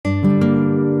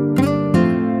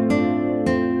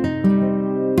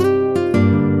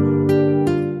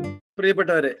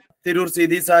പ്രിയപ്പെട്ടവരെ, Tirur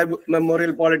Sidi Sahib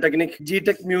Memorial Polytechnic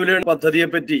GTech MuLearn പദ്ധതിയെ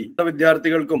പറ്റി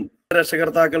വിദ്യാർത്ഥികൾക്കും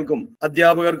രക്ഷകർത്താക്കൾക്കും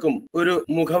അധ്യാപകർക്കും ഒരു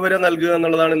മുഖവര നൽകുക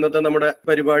എന്നുള്ളതാണ് ഇന്നത്തെ നമ്മുടെ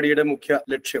പരിപാടിയുടെ മുഖ്യ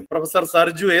ലക്ഷ്യം. പ്രൊഫസർ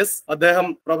സർജു എസ്, അദ്ദേഹം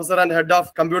professor and head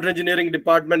of computer engineering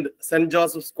department saint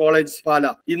Joseph's college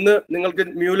പാല. ഇന്ന് നിങ്ങൾക്ക്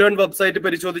MuLearn വെബ്സൈറ്റ്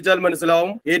പരിശോധിച്ചാൽ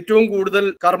മനസ്സിലാവും, ഏറ്റവും കൂടുതൽ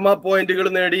കർമ്മ പോയിന്റുകൾ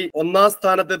നേടി ഒന്നാം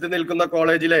സ്ഥാനത്തെത്തി നിൽക്കുന്ന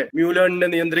കോളേജിലെ MuLearnനെ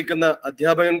നിയന്ത്രിക്കുന്ന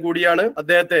അധ്യാപകൻ കൂടിയാണ്.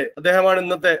 അദ്ദേഹമാണ്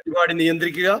ഇന്നത്തെ പരിപാടി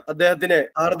നിയന്ത്രിക്കുക. അദ്ദേഹത്തിനെ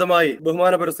ആർദ്രമായി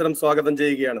ബഹുമാന പുരസ്സരം സ്വാഗതം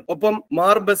ചെയ്യുകയാണ്. ഒപ്പം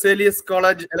Mar Baselios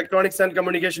college electronics and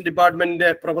communication ഡിപ്പാർട്ട്മെന്റിന്റെ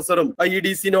പ്രൊഫസറും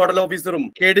IEDC നോഡൽ ഓഫീസറും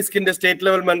KDISCന്റെ state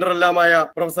level മെന്ററെല്ലാമായ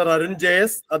professor Arun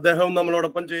JS അദ്ദേഹവും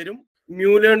നമ്മളോടൊപ്പം ചേരും.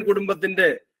 MuLearn കുടുംബത്തിന്റെ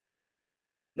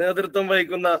നേതൃത്വം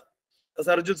വഹിക്കുന്ന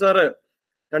സർജു സാറ്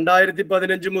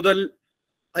 2015 മുതൽ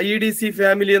IEDC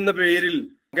ഫാമിലി എന്ന പേരിൽ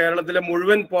കേരളത്തിലെ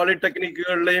മുഴുവൻ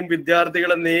പോളിടെക്നിക്കുകളിലെയും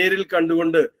വിദ്യാർത്ഥികളെ നേരിൽ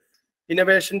കണ്ടുകൊണ്ട്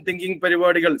ഇന്നവേഷൻ തിങ്കിങ്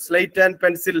പരിപാടികൾ സ്ലൈറ്റ് ആൻഡ്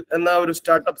പെൻസിൽ എന്ന ഒരു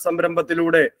സ്റ്റാർട്ടപ്പ്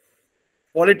സംരംഭത്തിലൂടെ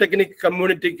പോളിടെക്നിക്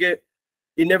കമ്മ്യൂണിറ്റിക്ക്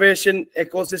ഇന്നവേഷൻ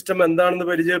എക്കോസിസ്റ്റം എന്താണെന്ന്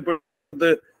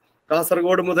പരിചയപ്പെടുന്നത്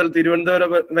കാസർഗോഡ് മുതൽ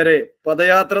തിരുവനന്തപുരം വരെ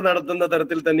പദയാത്ര നടത്തുന്ന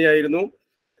തരത്തിൽ തന്നെയായിരുന്നു.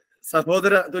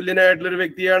 സഹോദര തുല്യനായിട്ടുള്ളൊരു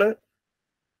വ്യക്തിയാണ്.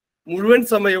 മുഴുവൻ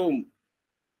സമയവും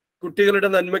കുട്ടികളുടെ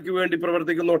നന്മയ്ക്ക് വേണ്ടി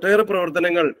പ്രവർത്തിക്കുന്ന ഒട്ടേറെ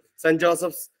പ്രവർത്തനങ്ങൾ സെന്റ്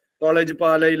ജോസഫ്സ് കോളേജ്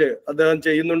പാലയിൽ അദ്ദേഹം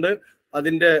ചെയ്യുന്നുണ്ട്.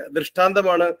 അതിന്റെ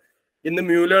ദൃഷ്ടാന്തമാണ് ഇന്ന്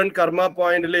MuLearn കർമ്മ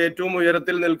പോയിന്റിലെ ഏറ്റവും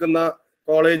ഉയരത്തിൽ നിൽക്കുന്ന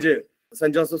കോളേജ്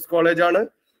സെന്റ് ജോസഫ്സ് കോളേജാണ്.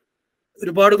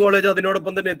 ഒരുപാട് കോളേജ്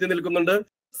അതിനോടൊപ്പം തന്നെ എത്തി നിൽക്കുന്നുണ്ട്.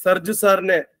 സർജു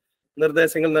സാറിനെ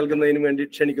നിർദ്ദേശങ്ങൾ നൽകുന്നതിന് വേണ്ടി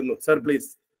ക്ഷണിക്കുന്നു. Sir, please.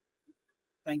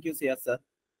 Thank you Ciaz sir.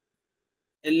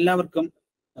 എല്ലാവർക്കും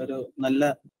ഒരു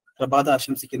നല്ല പ്രഭാതം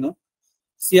ആശംസിക്കുന്നു.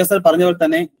 സിയാസ് സാർ പറഞ്ഞ പോലെ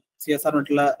തന്നെ സിയാസ്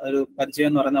സാറിനായിട്ടുള്ള ഒരു പരിചയം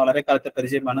എന്ന് പറയുന്നത് വളരെ കാലത്തെ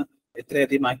പരിചയമാണ്.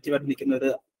 എത്രയധികം ആക്റ്റീവായിട്ട് നിൽക്കുന്ന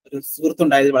ഒരു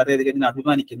സുഹൃത്തുണ്ടായത് വളരെയധികം ഞാൻ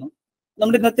അഭിമാനിക്കുന്നു.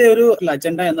 നമ്മുടെ ഇന്നത്തെ ഒരു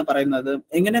അജണ്ട എന്ന് പറയുന്നത്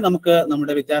എങ്ങനെ നമുക്ക്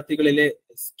നമ്മുടെ വിദ്യാർത്ഥികളിലെ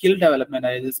സ്കിൽ ഡെവലപ്മെന്റ്,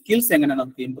 അതായത് സ്കിൽസ് എങ്ങനെ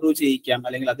നമുക്ക് ഇംപ്രൂവ് ചെയ്യിക്കാം,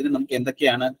 അല്ലെങ്കിൽ അതിന് നമുക്ക്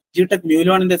എന്തൊക്കെയാണ് GTech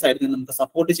MuLearnന്റെ സൈഡിൽ നിന്ന് നമുക്ക്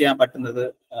സപ്പോർട്ട് ചെയ്യാൻ പറ്റുന്നത്,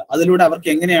 അതിലൂടെ അവർക്ക്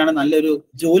എങ്ങനെയാണ് നല്ലൊരു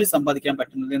ജോലി സമ്പാദിക്കാൻ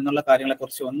പറ്റുന്നത് എന്നുള്ള കാര്യങ്ങളെ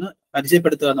കുറിച്ച് ഒന്ന്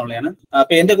പരിചയപ്പെടുത്തുക എന്നുള്ളതാണ്.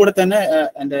 അപ്പൊ എന്റെ കൂടെ തന്നെ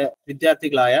എന്റെ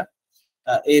വിദ്യാർത്ഥികളായ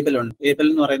ഏബൽ ഉണ്ട്. ഏബൽ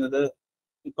എന്ന് പറയുന്നത്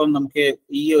ഇപ്പം നമുക്ക്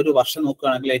ഈ ഒരു വർഷം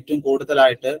നോക്കുകയാണെങ്കിൽ ഏറ്റവും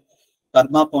കൂടുതലായിട്ട്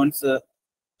കർമ്മ പോയിന്റ്സ്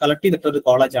കളക്ട് ചെയ്തിട്ട ഒരു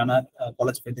കോളേജാണ്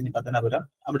കോളേജ് ഓഫ് എഞ്ചിനീയറിംഗ് പത്തനാപുരം.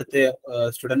 അവിടുത്തെ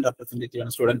സ്റ്റുഡന്റ് റെപ്രസെന്റേറ്റീവ്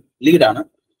ആണ്, സ്റ്റുഡന്റ് ലീഡാണ്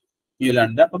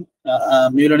MuLearnന്റെ. അപ്പം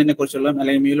MuLearnനെ കുറിച്ചുള്ള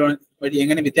അല്ലെങ്കിൽ MuLearn വഴി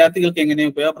എങ്ങനെ വിദ്യാർത്ഥികൾക്ക് എങ്ങനെ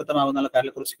ഉപയോഗപ്രദമാകുന്ന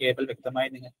കാര്യത്തെ കുറിച്ച് കേബൽ വ്യക്തമായി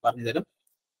നിങ്ങൾക്ക് പറഞ്ഞു തരും.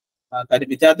 കാര്യം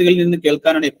വിദ്യാർത്ഥികളിൽ നിന്ന്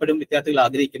കേൾക്കാനാണ് എപ്പോഴും വിദ്യാർത്ഥികൾ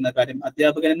ആഗ്രഹിക്കുന്ന കാര്യം.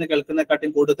 അധ്യാപകരിൽ നിന്ന്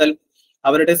കേൾക്കുന്നതിനെക്കാട്ടും കൂടുതൽ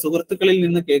അവരുടെ സുഹൃത്തുക്കളിൽ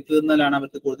നിന്ന് കേൾക്കുന്നതിലാണ്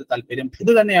അവർക്ക് കൂടുതൽ താല്പര്യം.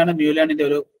 ഇത് തന്നെയാണ് MuLearnന്റെ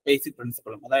ഒരു ബേസിക്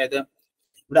പ്രിൻസിപ്പിളും. അതായത്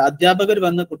ഇവിടെ അധ്യാപകർ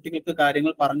വന്ന് കുട്ടികൾക്ക്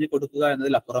കാര്യങ്ങൾ പറഞ്ഞു കൊടുക്കുക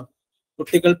എന്നതിലപ്പുറം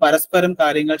കുട്ടികൾ പരസ്പരം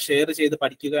കാര്യങ്ങൾ ഷെയർ ചെയ്ത്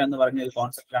പഠിക്കുക എന്ന് പറഞ്ഞ ഒരു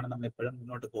കോൺസെപ്റ്റിലാണ് നമ്മൾ എപ്പോഴും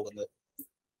മുന്നോട്ട് പോകുന്നത്.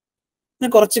 ഞാൻ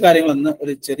കുറച്ച് കാര്യങ്ങളൊന്ന്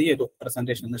ഒരു ചെറിയൊരു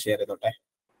പ്രസന്റേഷൻ ഒന്ന് ഷെയർ ചെയ്തോട്ടെ.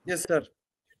 Yes sir.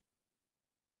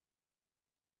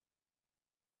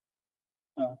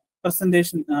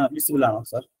 പ്രസന്റേഷൻ വിസിബിൾ ആണോ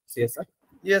sir? സിയസ് sir?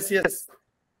 Yes yes.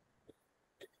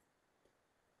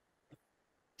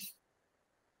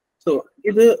 So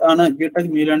ഇത് ആണ് GTech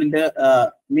MuLearnന്റെ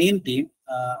മെയിൻ ടീം.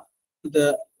 ഇത്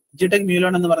GTech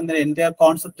MuLearn എന്ന് പറയുന്ന എന്റെ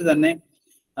കോൺസെപ്റ്റ് തന്നെ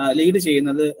ലീഡ്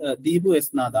ചെയ്യുന്നത് ദീപു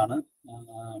എസ് നാഥാണ്.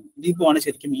 ദീപു ആണ്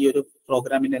ശരിക്കും ഈ ഒരു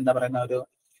പ്രോഗ്രാമിന്റെ എന്താ പറയുന്ന ഒരു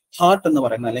ഹാർട്ട് എന്ന്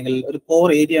പറയുന്നത്, അല്ലെങ്കിൽ ഒരു കോർ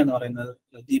ഏരിയ എന്ന് പറയുന്നത്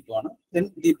ദീപു ആണ്. ദെൻ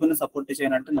ദീപുവിനെ സപ്പോർട്ട്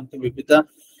ചെയ്യാനായിട്ട് നമുക്ക് വിവിധ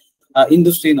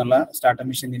ഇൻഡസ്ട്രി എന്നുള്ള സ്റ്റാർട്ടപ്പ്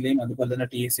മിഷനിലെയും അതുപോലെ തന്നെ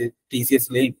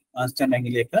TCSലെയും ആൻസ്റ്റേൺ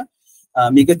ബാങ്കിലേക്ക്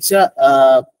മികച്ച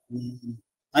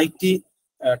IT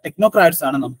ടെക്നോക്രാറ്റ്സ്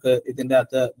ആണ് നമുക്ക് ഇതിന്റെ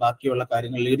അകത്ത് ബാക്കിയുള്ള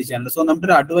കാര്യങ്ങൾ ലീഡ് ചെയ്യാനുള്ളത്. സോ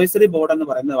നമ്മുടെ ഒരു അഡ്വൈസറി ബോർഡ് എന്ന്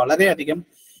പറയുന്നത് വളരെയധികം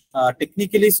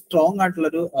ടെക്നിക്കലി സ്ട്രോങ് ആയിട്ടുള്ള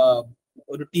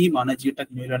ഒരു ടീമാണ് GTech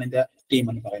MuLearnന്റെ ടീം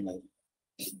എന്ന് പറയുന്നത്.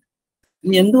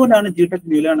 ഇനി എന്തുകൊണ്ടാണ് GTech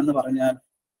MuLearn എന്ന് പറഞ്ഞാൽ,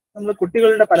 നമ്മൾ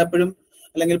കുട്ടികളുടെ പലപ്പോഴും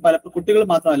അല്ലെങ്കിൽ കുട്ടികൾ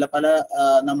മാത്രമല്ല പല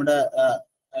നമ്മുടെ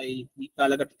ഈ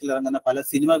കാലഘട്ടത്തിൽ ഇറങ്ങുന്ന പല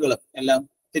സിനിമകളും എല്ലാം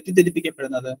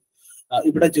തെറ്റിദ്ധരിപ്പിക്കപ്പെടുന്നത്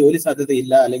ഇവിടെ ജോലി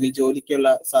സാധ്യതയില്ല അല്ലെങ്കിൽ ജോലിക്കുള്ള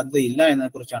സാധ്യതയില്ല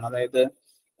എന്നതിനെ കുറിച്ചാണ്. അതായത്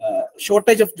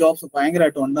ഷോർട്ടേജ് ഓഫ് ജോബ്സ്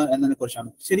ഭയങ്കരമായിട്ട് ഉണ്ട് എന്നതിനെ കുറിച്ചാണ്.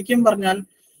 ശരിക്കും പറഞ്ഞാൽ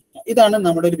ഇതാണ്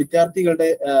നമ്മുടെ ഒരു വിദ്യാർത്ഥികളുടെ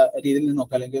രീതിയിൽ നിന്ന്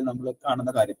നോക്കുക അല്ലെങ്കിൽ നമ്മൾ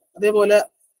കാണുന്ന കാര്യം. അതേപോലെ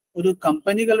ഒരു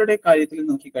കമ്പനികളുടെ കാര്യത്തിൽ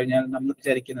നോക്കിക്കഴിഞ്ഞാൽ നമ്മൾ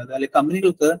വിചാരിക്കുന്നത്, അല്ലെങ്കിൽ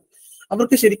കമ്പനികൾക്ക്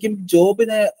അവർക്ക് ശരിക്കും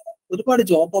ജോബിന് ഒരുപാട്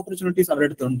ജോബ് ഓപ്പർച്യൂണിറ്റീസ് അവരുടെ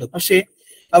അടുത്തുണ്ട്, പക്ഷേ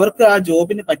അവർക്ക് ആ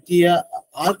ജോബിന് പറ്റിയ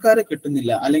ആൾക്കാരെ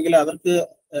കിട്ടുന്നില്ല, അല്ലെങ്കിൽ അവർക്ക്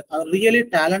റിയലി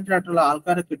ടാലന്റഡ് ആയിട്ടുള്ള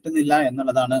ആൾക്കാരെ കിട്ടുന്നില്ല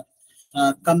എന്നുള്ളതാണ്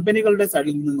കമ്പനികളുടെ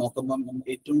സൈഡിൽ നിന്ന് നോക്കുമ്പോൾ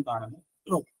നമുക്ക് ഏറ്റവും കാണുന്ന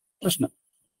പ്രശ്നം.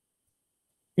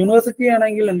 യൂണിവേഴ്സിറ്റി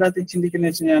ആണെങ്കിൽ എന്താ ചിന്തിക്കുന്നത്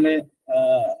വെച്ച് കഴിഞ്ഞാല്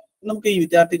നമുക്ക് ഈ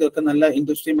വിദ്യാർത്ഥികൾക്ക് നല്ല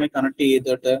ഇൻഡസ്ട്രിയുമായി കണക്ട്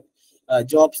ചെയ്തിട്ട്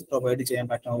ജോബ്സ് പ്രൊവൈഡ് ചെയ്യാൻ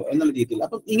പറ്റുമോ എന്നുള്ള രീതിയിൽ.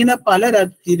 അപ്പം ഇങ്ങനെ പല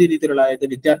രീതിയിലുള്ള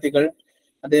വിദ്യാർത്ഥികൾ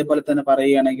അതേപോലെ തന്നെ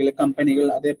പറയുകയാണെങ്കിൽ കമ്പനികൾ,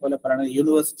 അതേപോലെ പറയുന്ന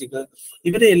യൂണിവേഴ്സിറ്റികൾ,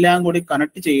 ഇവരെ എല്ലാം കൂടി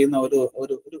കണക്ട് ചെയ്യുന്ന ഒരു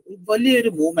ഒരു ഒരു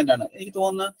വലിയൊരു മൂവ്മെന്റ് ആണ്. എനിക്ക്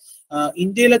തോന്നുന്നു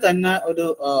ഇന്ത്യയിലെ തന്നെ ഒരു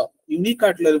യുണീക്ക്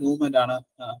ആയിട്ടുള്ള ഒരു മൂവ്മെന്റ് ആണ്.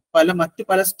 മറ്റു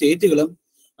പല സ്റ്റേറ്റുകളും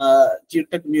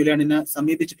GTech MuLearnനെ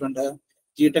സമീപിച്ചിട്ടുണ്ട്.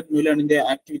 GTech MuLearnന്റെ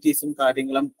ആക്ടിവിറ്റീസും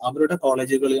കാര്യങ്ങളും അവരുടെ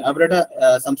കോളേജുകളിൽ, അവരുടെ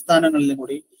സംസ്ഥാനങ്ങളിലും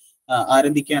കൂടി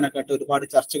ആരംഭിക്കാനൊക്കെ ആയിട്ട് ഒരുപാട്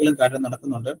ചർച്ചകളും കാര്യങ്ങളും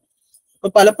നടക്കുന്നുണ്ട്. അപ്പൊ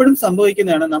പലപ്പോഴും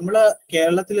സംഭവിക്കുന്നതാണ്, നമ്മള്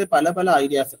കേരളത്തില് പല പല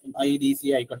ഐഡിയാസ്, IDC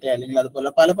ആയിക്കോട്ടെ, അല്ലെങ്കിൽ അതുപോലെ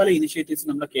പല പല ഇനിഷ്യേറ്റീവ്സ്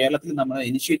നമ്മുടെ കേരളത്തിൽ നമ്മൾ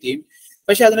ഇനിഷ്യേറ്റ് ചെയ്യും.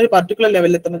 പക്ഷെ അതിനൊരു പർട്ടിക്കുലർ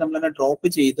ലെവലിൽ തന്നെ നമ്മൾ തന്നെ ഡ്രോപ്പ്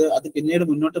ചെയ്ത് അത് പിന്നീട്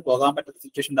മുന്നോട്ട് പോകാൻ പറ്റുന്ന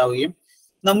സിറ്റുവേഷൻ ഉണ്ടാവുകയും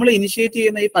നമ്മൾ ഇനിഷ്യേറ്റ്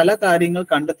ചെയ്യുന്ന ഈ പല കാര്യങ്ങൾ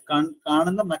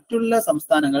കാണുന്ന മറ്റുള്ള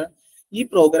സംസ്ഥാനങ്ങൾ ഈ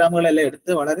പ്രോഗ്രാമുകളെല്ലാം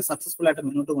എടുത്ത് വളരെ സക്സസ്ഫുൾ ആയിട്ട്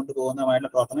മുന്നോട്ട് കൊണ്ടുപോകുന്നതായിട്ടുള്ള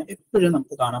പ്രവർത്തനം എപ്പോഴും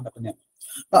നമുക്ക് കാണാൻ പറ്റുന്നത്.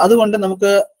 അപ്പൊ അതുകൊണ്ട്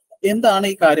നമുക്ക് എന്താണ്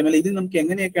ഈ കാര്യം, അല്ലെങ്കിൽ ഇതിൽ നമുക്ക്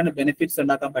എങ്ങനെയൊക്കെയാണ് ബെനിഫിറ്റ്സ്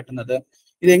ഉണ്ടാക്കാൻ പറ്റുന്നത്,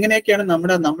 ഇത് എങ്ങനെയൊക്കെയാണ്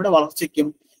നമ്മുടെ വളർച്ചയ്ക്കും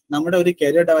നമ്മുടെ ഒരു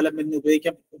കരിയർ ഡെവലപ്മെന്റിന്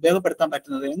ഉപയോഗപ്പെടുത്താൻ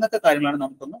പറ്റുന്നത് എന്നൊക്കെ കാര്യങ്ങളാണ്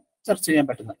നമുക്കൊന്ന് ചർച്ച ചെയ്യാൻ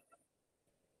പറ്റുന്നത്.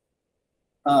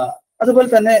 അതുപോലെ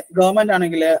തന്നെ ഗവൺമെന്റ്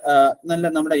ആണെങ്കിൽ നല്ല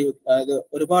നമ്മുടെ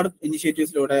ഒരുപാട്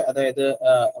ഇനിഷ്യേറ്റീവ്സിലൂടെ, അതായത്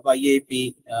YIP,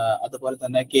 അതുപോലെ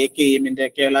തന്നെ KKMന്റെ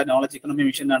കേരള നോളജ് ഇക്കണോമി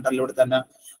മിഷൻ അണ്ടറിലൂടെ തന്നെ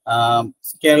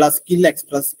കേരള സ്കിൽ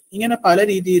എക്സ്പ്രസ്, ഇങ്ങനെ പല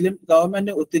രീതിയിലും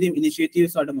ഗവൺമെന്റ് ഒത്തിരി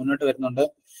ഇനിഷ്യേറ്റീവ്സ് ആയിട്ട് മുന്നോട്ട് വരുന്നുണ്ട്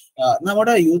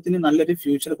നമ്മുടെ യൂത്തിന് നല്ലൊരു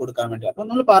ഫ്യൂച്ചർ കൊടുക്കാൻ വേണ്ടി. അപ്പൊ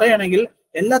നമ്മൾ പറയുകയാണെങ്കിൽ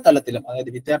എല്ലാ തലത്തിലും,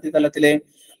 അതായത് വിദ്യാർത്ഥി തലത്തിലെ,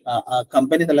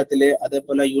 കമ്പനി തലത്തില്,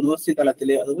 അതേപോലെ യൂണിവേഴ്സിറ്റി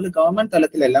തലത്തില്, അതുപോലെ ഗവൺമെന്റ്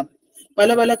തലത്തിലെല്ലാം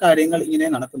പല പല കാര്യങ്ങൾ ഇങ്ങനെ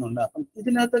നടക്കുന്നുണ്ട്. അപ്പം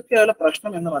ഇതിനകത്തൊക്കെയുള്ള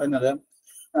പ്രശ്നം എന്ന് പറയുന്നത്,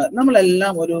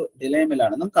 നമ്മളെല്ലാം ഒരു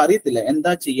ഡിലേമിലാണ്. നമുക്ക് അറിയത്തില്ല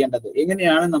എന്താ ചെയ്യേണ്ടത്,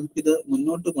 എങ്ങനെയാണ് നമുക്കിത്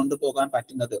മുന്നോട്ട് കൊണ്ടുപോകാൻ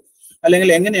പറ്റുന്നത്,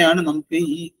 അല്ലെങ്കിൽ എങ്ങനെയാണ്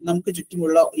നമുക്ക്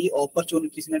ചുറ്റുമുള്ള ഈ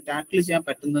ഓപ്പർച്യൂണിറ്റീസിനെ ടാക്കിൾ ചെയ്യാൻ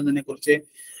പറ്റുന്നതിനെ കുറിച്ച്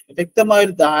വ്യക്തമായ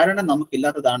ഒരു ധാരണ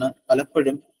നമുക്കില്ലാത്തതാണ്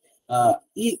പലപ്പോഴും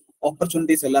ഈ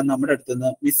ഓപ്പർച്യൂണിറ്റീസ് എല്ലാം നമ്മുടെ അടുത്ത് നിന്ന്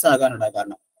മിസ്സാകാനുള്ള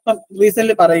കാരണം. ഇപ്പം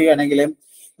റീസെന്റ് പറയുകയാണെങ്കിൽ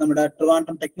നമ്മുടെ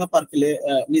ട്രിവാൻഡ്രം ടെക്നോ പാർക്കില്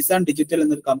നിസാൻ ഡിജിറ്റൽ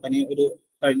എന്നൊരു കമ്പനി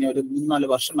കഴിഞ്ഞ ഒരു 3-4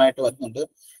 വർഷമായിട്ട് വരുന്നുണ്ട്.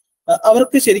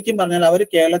 അവർക്ക് ശരിക്കും പറഞ്ഞാൽ അവർ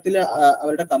കേരളത്തിൽ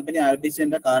അവരുടെ കമ്പനി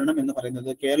ആരംഭിച്ചതിന്റെ കാരണം എന്ന് പറയുന്നത്,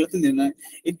 കേരളത്തിൽ നിന്ന്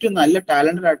ഏറ്റവും നല്ല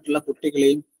ടാലന്റഡ് ആയിട്ടുള്ള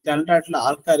കുട്ടികളെയും ടാലന്റഡ് ആയിട്ടുള്ള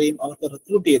ആൾക്കാരെയും അവർക്ക്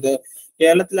റിക്രൂട്ട് ചെയ്ത്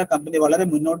കേരളത്തിലെ കമ്പനി വളരെ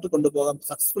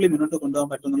സക്സസ്ഫുള്ളി മുന്നോട്ട് കൊണ്ടുപോകാൻ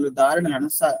പറ്റുന്ന ധാരണയാണ്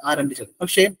ആരംഭിച്ചത്.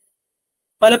 പക്ഷേ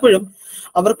പലപ്പോഴും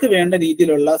അവർക്ക് വേണ്ട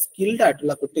രീതിയിലുള്ള സ്കിൽഡ്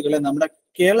ആയിട്ടുള്ള കുട്ടികളെ നമ്മുടെ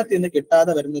കേരളത്തിൽ നിന്ന്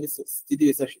കിട്ടാതെ വരുന്ന ഒരു സ്ഥിതി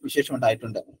വിശേഷം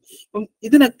ഉണ്ടായിട്ടുണ്ട്. അപ്പം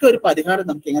ഇതിനൊക്കെ ഒരു പരിഹാരം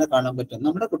നമുക്ക് എങ്ങനെ കാണാൻ പറ്റും,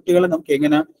 നമ്മുടെ കുട്ടികളെ നമുക്ക്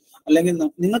എങ്ങനെ, അല്ലെങ്കിൽ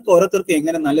നിങ്ങൾക്ക് ഓരോരുത്തർക്കും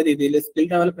എങ്ങനെ നല്ല രീതിയിൽ സ്കിൽ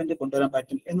ഡെവലപ്മെന്റ് കൊണ്ടുവരാൻ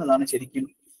പറ്റും എന്നതാണ് ശരിക്കും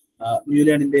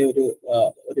MuLearnന്റെ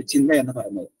ഒരു ചിന്ത എന്ന്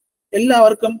പറയുന്നത്.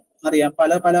 എല്ലാവർക്കും അറിയാം,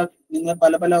 നിങ്ങൾ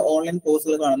പല പല ഓൺലൈൻ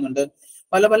കോഴ്സുകൾ കാണുന്നുണ്ട്,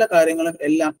 പല പല കാര്യങ്ങളും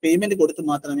എല്ലാം പേയ്മെന്റ് കൊടുത്ത്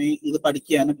മാത്രമേ ഇത്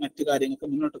പഠിക്കാനും മറ്റു കാര്യങ്ങൾക്ക്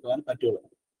മുന്നോട്ട് പോകാൻ പറ്റുള്ളൂ.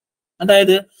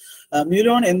 അതായത്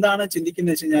MuLearn എന്താണ്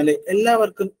ചിന്തിക്കുന്നത് വെച്ച് കഴിഞ്ഞാൽ,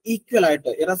 എല്ലാവർക്കും ഈക്വൽ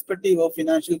ആയിട്ട്, ഇറസ്പെക്റ്റീവ് ഓഫ്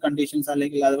ഫിനാൻഷ്യൽ കണ്ടീഷൻസ്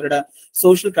അല്ലെങ്കിൽ അവരുടെ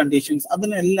സോഷ്യൽ കണ്ടീഷൻസ്,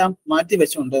 അതിനെല്ലാം മാറ്റി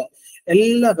വെച്ചുകൊണ്ട്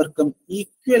എല്ലാവർക്കും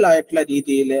ഈക്വൽ ആയിട്ടുള്ള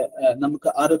രീതിയിൽ നമുക്ക്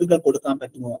അറിവുകൾ കൊടുക്കാൻ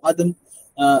പറ്റുമോ, അതും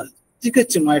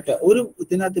തികച്ചുമായിട്ട്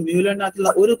ഇതിനകത്ത്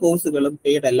MuLearn'നകത്തുള്ള ഒരു കോഴ്സുകളും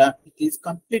പെയ്ഡ് അല്ല, ഇറ്റ് ഈസ്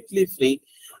കംപ്ലീറ്റ്ലി ഫ്രീ.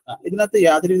 ഇതിനകത്ത്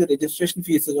യാതൊരുവിധ രജിസ്ട്രേഷൻ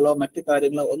ഫീസുകളോ മറ്റു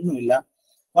കാര്യങ്ങളോ ഒന്നുമില്ല.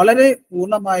 വളരെ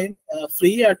പൂർണ്ണമായും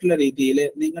ഫ്രീ ആയിട്ടുള്ള രീതിയിൽ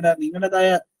നിങ്ങളുടേതായ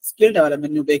സ്കിൽ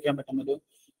ഡെവലപ്മെന്റിന് ഉപയോഗിക്കാൻ പറ്റുന്ന ഒരു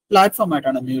പ്ലാറ്റ്ഫോം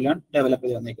ആയിട്ടാണ് MuLearn ഡെവലപ്പ്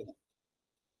ചെയ്ത് വന്നിരിക്കുന്നത്.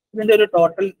 ഇതിന്റെ ഒരു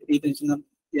ടോട്ടൽ ഡീറ്റെയിൽസ്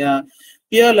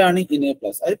പിയർ ലേണിംഗ്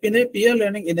ഇനേബിളേഴ്സ്. അത് പിന്നെ പിയർ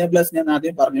ലേണിംഗ് ഇനേബിളേഴ്സ് ഞാൻ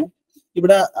ആദ്യം പറഞ്ഞു,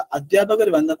 ഇവിടെ അധ്യാപകർ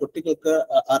വന്ന കുട്ടികൾക്ക്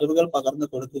അറിവുകൾ പകർന്നു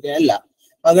കൊടുക്കുകയല്ല,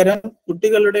 പകരം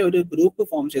കുട്ടികളുടെ ഒരു ഗ്രൂപ്പ്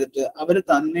ഫോം ചെയ്തിട്ട് അവർ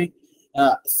തന്നെ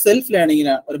സെൽഫ്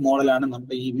ലേണിംഗിന് ഒരു മോഡലാണ്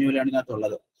നമ്മുടെ ഈ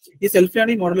MuLearn'നകത്തുള്ളത്. ഈ സെൽഫ്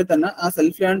ലേണിംഗ് മോഡലിൽ തന്നെ ആ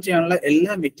സെൽഫ് ലേൺ ചെയ്യാനുള്ള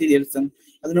എല്ലാ മെറ്റീരിയൽസും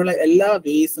അതിനുള്ള എല്ലാ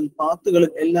വേസും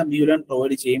പാത്തുകളും എല്ലാം MuLearn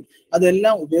പ്രൊവൈഡ് ചെയ്യും.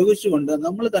 അതെല്ലാം ഉപയോഗിച്ചുകൊണ്ട്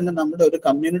നമ്മൾ തന്നെ നമ്മുടെ ഒരു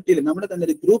കമ്മ്യൂണിറ്റിയിൽ നമ്മുടെ തന്നെ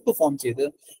ഒരു ഗ്രൂപ്പ് ഫോം ചെയ്ത്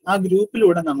ആ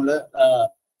ഗ്രൂപ്പിലൂടെ നമ്മൾ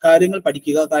കാര്യങ്ങൾ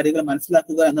പഠിക്കുക, കാര്യങ്ങൾ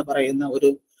മനസ്സിലാക്കുക എന്ന് പറയുന്ന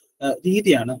ഒരു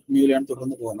രീതിയാണ് MuLearn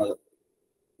തുടർന്ന് പോകുന്നത്.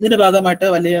 ഇതിന്റെ ഭാഗമായിട്ട്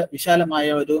വലിയ വിശാലമായ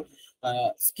ഒരു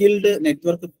സ്കിൽഡ്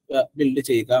നെറ്റ്വർക്ക് ബിൽഡ്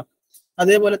ചെയ്യുക,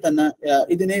 അതേപോലെ തന്നെ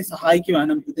ഇതിനെ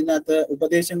സഹായിക്കുവാനും ഇതിനകത്ത്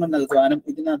ഉപദേശങ്ങൾ നൽകുവാനും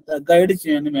ഇതിനകത്ത് ഗൈഡ്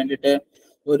ചെയ്യാനും വേണ്ടിയിട്ട്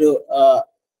ഒരു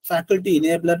ഫാക്കൽറ്റി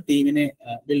ഇനേബിളർ ടീമിനെ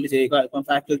ബിൽഡ് ചെയ്യുക. ഇപ്പം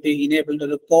ഫാക്കൽറ്റി ഇനേബിൾഡ്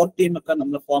ഒരു കോർ ടീം ഒക്കെ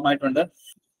നമ്മൾ ഫോം ആയിട്ടുണ്ട്.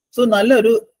 സോ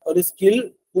നല്ലൊരു സ്കിൽ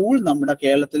പൂൾ നമ്മുടെ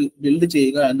കേരളത്തിൽ ബിൽഡ്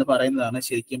ചെയ്യുക എന്ന് പറയുന്നതാണ്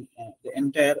ശരിക്കും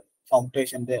എൻറ്റയർ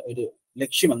ഫൗണ്ടേഷന്റെ ഒരു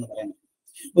ലക്ഷ്യം എന്ന് പറയുന്നത്.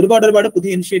 ഒരുപാട്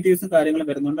പുതിയ ഇനിഷ്യേറ്റീവ്സും കാര്യങ്ങളും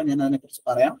വരുന്നുണ്ട്, ഞാൻ അതിനെക്കുറിച്ച്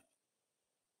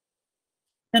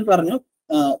ഞാൻ പറഞ്ഞു.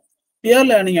 പിയർ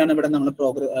ലേണിംഗ് ആണ് ഇവിടെ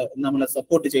നമ്മൾ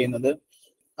സപ്പോർട്ട് ചെയ്യുന്നത്.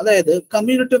 അതായത്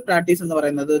കമ്മ്യൂണിറ്റി ഓഫ് പ്രാക്ടീസ് എന്ന്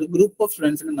പറയുന്നത് ഒരു ഗ്രൂപ്പ് ഓഫ്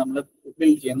സ്റ്റുഡൻസിനെ നമ്മൾ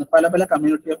ബിൽഡ് ചെയ്യുന്ന പല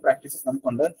കമ്മ്യൂണിറ്റി ഓഫ് പ്രാക്ടീസസ്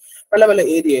നമുക്കുണ്ട് പല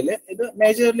ഏരിയയിൽ. ഇത്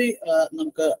മേജർലി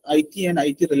നമുക്ക് IT ആൻഡ്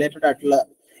IT റിലേറ്റഡ് ആയിട്ടുള്ള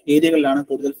ഏരിയകളിലാണ്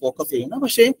കൂടുതൽ ഫോക്കസ് ചെയ്യുന്നത്.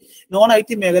 പക്ഷേ നോൺ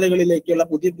IT മേഖലകളിലേക്കുള്ള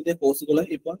പുതിയ കോഴ്സുകൾ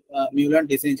ഇപ്പോൾ MuLearn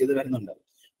ഡിസൈൻ ചെയ്ത് വരുന്നുണ്ട്.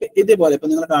 ഇതേപോലെ ഇപ്പൊ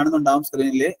നിങ്ങൾ കാണുന്നുണ്ടാവും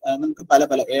സ്ക്രീനിൽ നമുക്ക് പല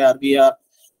പല AR VR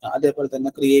അതേപോലെ തന്നെ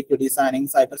creative designing,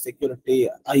 cyber security,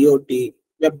 IoT,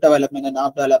 web development,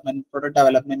 app development, product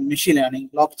development, machine learning,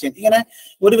 block chain, ഇങ്ങനെ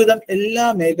ഒരുവിധം എല്ലാ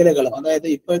മേഖലകളും, അതായത്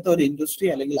ഇപ്പോഴത്തെ ഒരു ഇൻഡസ്ട്രി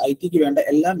അല്ലെങ്കിൽ IT വേണ്ട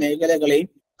എല്ലാ മേഖലകളെയും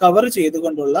കവർ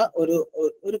ചെയ്തുകൊണ്ടുള്ള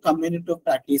ഒരു കമ്മ്യൂണിറ്റി ഓഫ്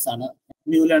പ്രാക്ടീസ് ആണ്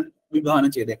MuLearn വിഭാവനം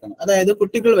ചെയ്തേക്കുന്നത്. അതായത്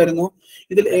കുട്ടികൾ വരുന്നു,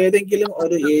 ഇതിൽ ഏതെങ്കിലും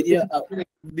ഒരു ഏരിയ.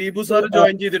 ദീപു സാർ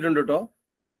ജോയിൻ ചെയ്തിട്ടുണ്ട് കേട്ടോ.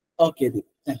 Okay,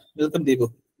 welcome Deepu.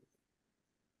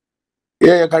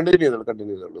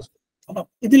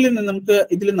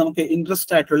 ഇതിൽ നമുക്ക്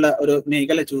ഇൻട്രസ്റ്റ് ആയിട്ടുള്ള ഒരു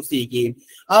മേഖല ചൂസ് ചെയ്യുകയും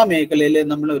ആ മേഖലയിൽ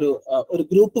നമ്മൾ ഒരു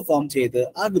ഗ്രൂപ്പ് ഫോം ചെയ്ത്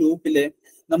ആ ഗ്രൂപ്പില്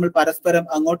നമ്മൾ പരസ്പരം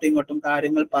അങ്ങോട്ടും ഇങ്ങോട്ടും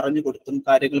കാര്യങ്ങൾ പറഞ്ഞു കൊടുത്തും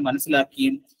കാര്യങ്ങൾ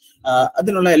മനസ്സിലാക്കിയും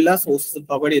അതിനുള്ള എല്ലാ സോഴ്സസും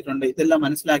പ്രൊവൈഡ് ചെയ്തിട്ടുണ്ട്. ഇതെല്ലാം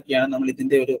മനസ്സിലാക്കിയാണ് നമ്മൾ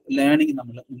ഇതിന്റെ ഒരു ലേണിംഗ്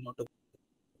നമ്മൾ മുന്നോട്ട്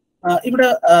ഇവിടെ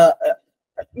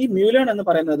ഈ MuLearn എന്ന്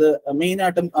പറയുന്നത് മെയിൻ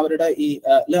ആയിട്ടും അവരുടെ ഈ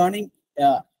ലേണിംഗ്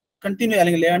കണ്ടിന്യൂ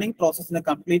അല്ലെങ്കിൽ ലേണിംഗ് പ്രോസസ്സിനെ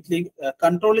കംപ്ലീറ്റ്ലി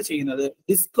കൺട്രോൾ ചെയ്യുന്നത്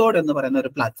ഡിസ്കോഡ് എന്ന് പറയുന്ന ഒരു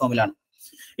പ്ലാറ്റ്ഫോമിലാണ്.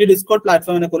 ഈ ഡിസ്കോഡ്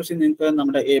പ്ലാറ്റ്ഫോമിനെ കുറിച്ച് നിങ്ങൾക്ക്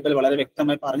നമ്മുടെ ഏബൽ വളരെ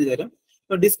വ്യക്തമായി പറഞ്ഞു തരും.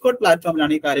 ഡിസ്കോഡ്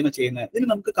പ്ലാറ്റ്ഫോമിലാണ് ഈ കാര്യങ്ങൾ ചെയ്യുന്നത്. ഇതിൽ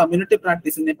നമുക്ക് കമ്മ്യൂണിറ്റി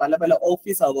പ്രാക്ടീസിന്റെ പല പല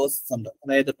ഓഫീസ് അവേഴ്സ് ഉണ്ട്.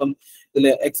 അതായത് ഇപ്പം ഇതിൽ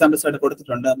എക്സാമ്പിൾസ് ആയിട്ട്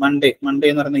കൊടുത്തിട്ടുണ്ട്. മൺഡേ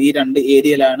എന്ന് പറയുന്ന ഈ 2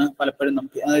 ഏരിയയിലാണ് പലപ്പോഴും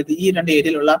നമുക്ക്, അതായത് ഈ 2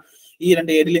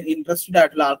 ഏരിയയിൽ ഇൻട്രസ്റ്റഡ്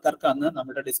ആയിട്ടുള്ള ആൾക്കാർക്ക് അന്ന്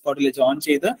നമ്മുടെ ഡിസ്കോഡിൽ ജോയിൻ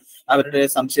ചെയ്ത് അവരുടെ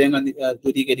സംശയങ്ങൾ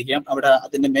ദൂരീകരിക്കാം. അവിടെ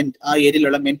അതിന്റെ ആ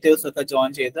ഏരിയയിലുള്ള മെന്റേഴ്സ് ഒക്കെ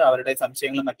ജോയിൻ ചെയ്ത് അവരുടെ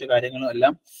സംശയങ്ങളും മറ്റു കാര്യങ്ങളും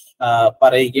എല്ലാം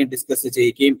പറയുകയും ഡിസ്കസ്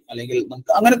ചെയ്യുകയും, അല്ലെങ്കിൽ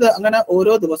നമുക്ക് അങ്ങനെ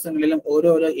ഓരോ ദിവസങ്ങളിലും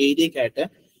ഓരോരോ ഏരിയക്കായിട്ട്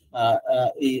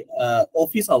ഈ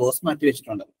ഓഫീസ് അവേഴ്സ് മാറ്റി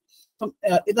വെച്ചിട്ടുണ്ട്. അപ്പം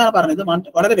ഇതാണ് പറഞ്ഞത്,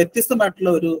 വളരെ വ്യത്യസ്തമായിട്ടുള്ള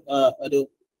ഒരു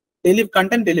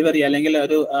കണ്ടന്റ് ഡെലിവറി അല്ലെങ്കിൽ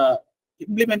ഒരു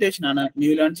ഇംപ്ലിമെന്റേഷൻ ആണ്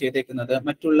MuLearn ചെയ്തേക്കുന്നത്.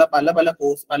 മറ്റുള്ള പല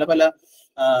പല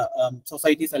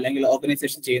സൊസൈറ്റീസ് അല്ലെങ്കിൽ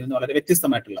ഓർഗനൈസേഷൻ ചെയ്യുന്നത് വളരെ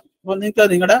വ്യത്യസ്തമായിട്ടുള്ള. അപ്പോൾ നിങ്ങൾക്ക്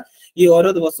നിങ്ങളുടെ ഈ ഓരോ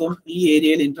ദിവസവും ഈ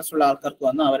ഏരിയയിൽ ഇൻട്രസ്റ്റ് ഉള്ള ആൾക്കാർക്ക്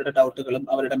വന്ന് അവരുടെ ഡൗട്ടുകളും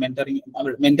അവരുടെ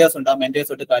മെന്റേഴ്സ് ഉണ്ട്, ആ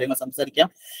മെന്റേഴ്സോട്ട് കാര്യങ്ങൾ സംസാരിക്കാം.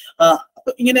 അപ്പൊ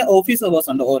ഇങ്ങനെ ഓഫീസ്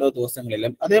അവേഴ്സ് ഉണ്ട് ഓരോ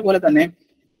ദിവസങ്ങളിലും. അതേപോലെ തന്നെ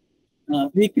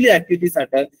വീക്ക്ലി ആക്ടിവിറ്റീസ്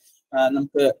ആയിട്ട്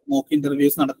നമുക്ക് മോക്ക്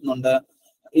ഇന്റർവ്യൂസ് നടത്തുന്നുണ്ട്.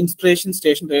 ഇൻസ്പിറേഷൻ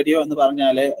സ്റ്റേഷൻ റേഡിയോ എന്ന്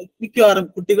പറഞ്ഞാല് മിക്കവാറും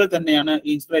കുട്ടികൾ തന്നെയാണ് ഈ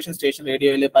ഇൻസ്പിറേഷൻ സ്റ്റേഷൻ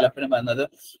റേഡിയോയിൽ പലപ്പോഴും വന്നത്.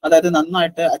 അതായത്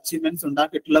നന്നായിട്ട് അച്ചീവ്മെന്റ്സ്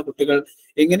ഉണ്ടാക്കിയിട്ടുള്ള കുട്ടികൾ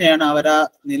എങ്ങനെയാണ് അവർ ആ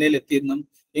നിലയിലെത്തിയെന്നും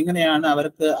എങ്ങനെയാണ്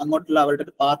അവർക്ക് അങ്ങോട്ടുള്ള അവരുടെ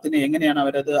പാത്തിനെ എങ്ങനെയാണ്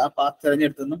അവരത് ആ പാത്ത്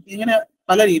തിരഞ്ഞെടുത്തെന്നും ഇങ്ങനെ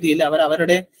പല രീതിയിൽ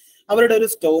അവരുടെ ഒരു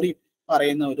സ്റ്റോറി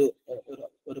പറയുന്ന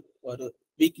ഒരു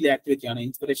വീക്ക്ലി ആക്ടിവിറ്റിയാണ്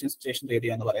ഇൻസ്പിറേഷൻ സ്റ്റേഷൻ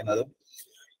റേഡിയോ എന്ന് പറയുന്നത്.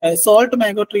 സോൾട്ട്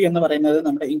മാംഗോ ട്രീ എന്ന് പറയുന്നത്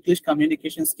നമ്മുടെ ഇംഗ്ലീഷ്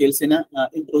കമ്മ്യൂണിക്കേഷൻ സ്കിൽസിനെ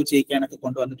ഇംപ്രൂവ് ചെയ്യിക്കാനൊക്കെ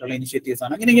കൊണ്ടുവന്നിട്ടുള്ള ഇനിഷ്യേറ്റീവ്സ്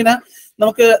ആണ്. ഇങ്ങനെ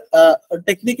നമുക്ക്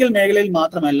ടെക്നിക്കൽ മേഖലയിൽ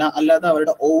മാത്രമല്ല അല്ലാതെ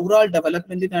അവരുടെ ഓവറോൾ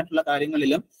ഡെവലപ്മെന്റിനായിട്ടുള്ള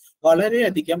കാര്യങ്ങളിലും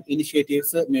വളരെയധികം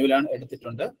ഇനിഷ്യേറ്റീവ്സ് MuLearn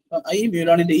എടുത്തിട്ടുണ്ട്. ഈ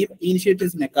MuLearnന്റെ ഈ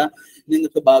ഇനിഷ്യേറ്റീവ്സിനൊക്കെ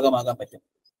നിങ്ങൾക്ക് ഭാഗമാകാൻ പറ്റും.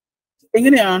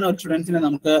 എങ്ങനെയാണ് ഒരു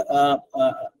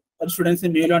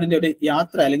സ്റ്റുഡൻസിനെ MuLearnന്റെ ഒരു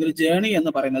യാത്ര അല്ലെങ്കിൽ ഒരു ജേർണി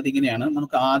എന്ന് പറയുന്നത് ഇങ്ങനെയാണ്.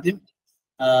 നമുക്ക് ആദ്യം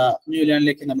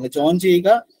MuLearnലേക്ക് നമ്മൾ ജോയിൻ ചെയ്യുക.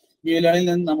 MuLearnൽ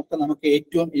നിന്ന് നമുക്ക്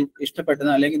ഏറ്റവും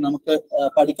ഇഷ്ടപ്പെടുന്ന അല്ലെങ്കിൽ നമുക്ക്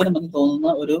പഠിക്കണമെന്ന്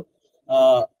തോന്നുന്ന ഒരു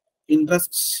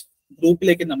ഇൻട്രസ്റ്റ്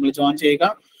ഗ്രൂപ്പിലേക്ക് നമ്മൾ ജോയിൻ ചെയ്യുക.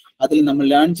 അതിൽ നമ്മൾ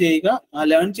ലേൺ ചെയ്യുക. ആ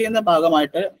ലേൺ ചെയ്യുന്ന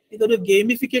ഭാഗമായിട്ട് ഇതൊരു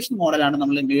ഗെയിമിഫിക്കേഷൻ മോഡലാണ്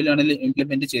നമ്മൾ MuLearnൽ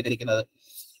ഇംപ്ലിമെന്റ് ചെയ്തിരിക്കുന്നത്.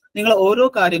 നിങ്ങൾ ഓരോ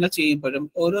കാര്യങ്ങൾ ചെയ്യുമ്പോഴും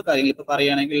ഇപ്പൊ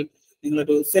പറയുകയാണെങ്കിൽ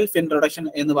നിങ്ങളൊരു സെൽഫ് ഇൻട്രൊഡക്ഷൻ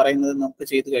എന്ന് പറയുന്നത് നമുക്ക്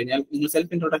ചെയ്തു കഴിഞ്ഞാൽ നിങ്ങൾ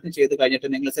സെൽഫ് ഇൻട്രൊഡക്ഷൻ ചെയ്ത് കഴിഞ്ഞിട്ട്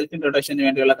നിങ്ങൾ സെൽഫ് ഇൻട്രൊഡക്ഷന്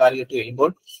വേണ്ടിയുള്ള കാര്യം ഇട്ട് കഴിയുമ്പോൾ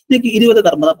നിങ്ങൾക്ക്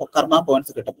 20 കർമ്മ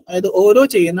പോയിന്റ്സ് കിട്ടും. അതായത് ഓരോ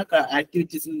ചെയ്യുന്ന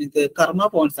ആക്ടിവിറ്റീസിന് നിങ്ങൾക്ക് കർമ്മ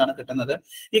പോയിന്റ്സ് ആണ് കിട്ടുന്നത്.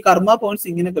 ഈ കർമ്മ പോയിന്റ്സ്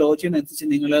ഇങ്ങനെ ഗ്രോ ചെയ്യുന്നതനുസരിച്ച്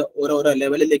നിങ്ങൾ ഓരോരോ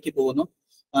ലെവലിലേക്ക് പോകുന്നു.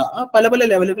 ആ പല പല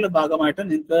ലെവലുകളുടെ ഭാഗമായിട്ട്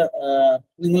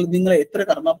നിങ്ങൾ എത്ര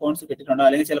കർമ്മ പോയിന്റ്സ് കിട്ടിയിട്ടുണ്ടോ,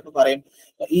 അല്ലെങ്കിൽ ചിലപ്പോൾ പറയും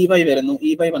EY വരുന്നു,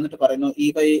 EY വന്നിട്ട് പറയുന്നു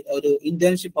EY ഒരു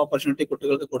ഇന്റേൺഷിപ്പ് ഓപ്പർച്യൂണിറ്റി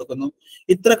കുട്ടികൾക്ക് കൊടുക്കുന്നു,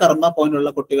 ഇത്ര കർമ്മ പോയിന്റ്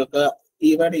ഉള്ള കുട്ടികൾക്ക്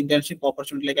EYയുടെ ഇന്റേൺഷിപ്പ്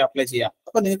ഓപ്പർച്യൂണിറ്റിയിലേക്ക് അപ്ലൈ ചെയ്യാം.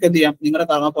 അപ്പൊ നിങ്ങൾക്ക് എന്ത് ചെയ്യാം, നിങ്ങളുടെ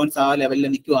കർമ്മ പോയിന്റ്സ് ആ ലെവലിൽ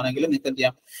നിൽക്കുകയാണെങ്കിൽ നിങ്ങൾക്ക് എന്ത്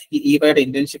ചെയ്യാം, ഈ EYയുടെ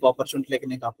ഇന്റേൺഷിപ്പ് ഓപ്പർച്യൂണിറ്റിയിലേക്ക്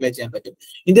നിങ്ങൾക്ക് അപ്ലൈ ചെയ്യാൻ പറ്റും.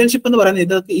 ഇന്റേൺഷിപ്പ് എന്ന്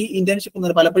പറയുന്നത് ഈ ഇന്റേൺഷിപ്പ്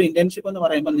എന്ന് പലപ്പോഴും ഇന്റേൺഷിപ്പ് എന്ന്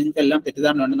പറയുമ്പോൾ നിങ്ങൾക്ക് എല്ലാം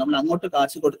തെറ്റിദ്ധാരണയുണ്ട്. നമ്മൾ അങ്ങോട്ട്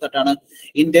കാശ് കൊടുത്തിട്ടാണ്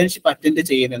ഇന്റേൺഷിപ്പ് അറ്റൻഡ്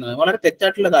ചെയ്യുന്നത്. വളരെ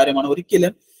തെറ്റായിട്ടുള്ള കാര്യമാണ്.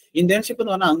 ഒരിക്കലും ഇന്റേൺഷിപ്പ്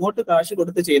എന്ന് പറഞ്ഞാൽ അങ്ങോട്ട് കാശ്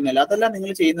കൊടുത്ത് ചെയ്യുന്നില്ല. അതല്ല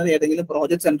നിങ്ങൾ ചെയ്യുന്നത് ഏതെങ്കിലും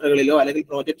പ്രോജക്ട് സെന്ററുകളിലോ അല്ലെങ്കിൽ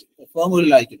പ്രോജക്ട്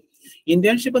ഫേമുകളിലോ ആയിരിക്കും.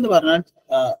 ഇന്റേൺഷിപ്പ് എന്ന് പറഞ്ഞാൽ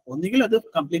ഒന്നുകിൽ അത്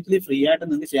കംപ്ലീറ്റ്ലി ഫ്രീ ആയിട്ട്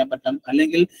നിങ്ങൾക്ക് ചെയ്യാൻ പറ്റും,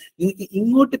 അല്ലെങ്കിൽ നിങ്ങൾക്ക്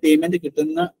ഇങ്ങോട്ട് പേയ്മെന്റ്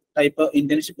കിട്ടുന്ന ടൈപ്പ്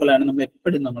ഇന്റേൺഷിപ്പുകളാണ് നമ്മൾ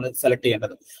എപ്പോഴും നമ്മൾ സെലക്ട്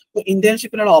ചെയ്യേണ്ടത്. അപ്പോൾ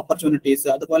ഇന്റേൺഷിപ്പിനുള്ള ഓപ്പർച്യൂണിറ്റീസ്,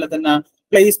 അതുപോലെ തന്നെ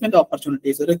പ്ലേസ്മെന്റ്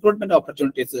ഓപ്പർച്യൂണിറ്റീസ്, റിക്രൂട്ട്മെന്റ്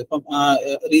ഓപ്പർച്യൂണിറ്റീസ്. ഇപ്പം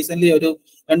റീസെന്റ് ഒരു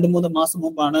 2-3 മാസം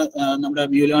മുമ്പാണ് നമ്മുടെ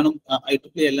MuLearnഉം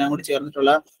IEEE എല്ലാം കൂടി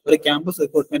ചേർന്നിട്ടുള്ള ഒരു ക്യാമ്പസ്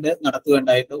റിക്രൂട്ട്മെന്റ്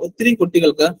നടത്തുകയുണ്ടായിട്ട് ഒത്തിരി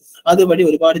കുട്ടികൾക്ക് അതുവഴി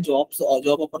ഒരുപാട്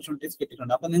ജോബ് ഓപ്പർച്യൂണിറ്റീസ്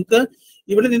കിട്ടിയിട്ടുണ്ട്. അപ്പൊ നിങ്ങൾക്ക്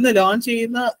ഇവിടെ നിന്ന് ലേൺ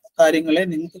ചെയ്യുന്ന കാര്യങ്ങളെ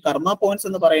നിങ്ങൾക്ക് കർമ്മ പോയിന്റ്സ്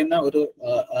എന്ന് പറയുന്ന ഒരു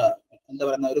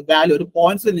ഒരു വാല്യൂ, ഒരു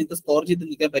പോയിന്റ്സ് നിങ്ങൾക്ക് സ്കോർ ചെയ്ത്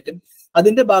നിൽക്കാൻ പറ്റും.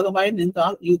 അതിന്റെ ഭാഗമായി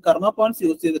നിങ്ങൾക്ക് ഈ കർമ്മ പോയിന്റ്സ്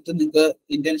യൂസ് ചെയ്തിട്ട് നിങ്ങൾക്ക്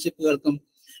ഇന്റേൺഷിപ്പുകൾക്കും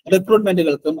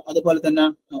റിക്രൂട്ട്മെന്റുകൾക്കും അതുപോലെ തന്നെ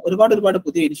ഒരുപാട്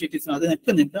പുതിയ ഇനിഷ്യേറ്റീവ്സിനും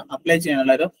അതിനൊക്കെ നിങ്ങൾക്ക് അപ്ലൈ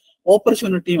ചെയ്യാനുള്ള ഒരു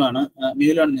ഓപ്പർച്യൂണിറ്റിയുമാണ്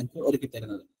MuLearn നിങ്ങൾക്ക് ഒരുക്കി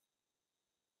തരുന്നത്.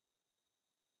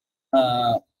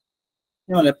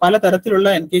 പലതരത്തിലുള്ള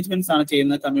എൻഗേജ്മെന്റ്സ് ആണ്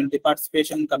ചെയ്യുന്നത്. Community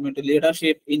participation, community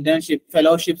leadership, internship,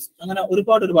 fellowships, അങ്ങനെ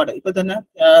ഒരുപാട്. ഇപ്പൊ തന്നെ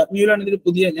MuLearn ഇതിൽ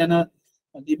പുതിയ, ഞാൻ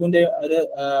ദീപുവിന്റെ ഒരു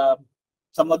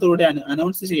സംഭവത്തോടെ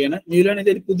അനൗൺസ് ചെയ്യാണ്, MuLearn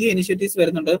ഇതിൽ പുതിയ ഇനിഷ്യേറ്റീവ്സ്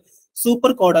വരുന്നുണ്ട്.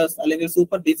 സൂപ്പർ കോഡേഴ്സ് അല്ലെങ്കിൽ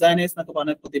സൂപ്പർ ഡിസൈനേഴ്സ് എന്നൊക്കെ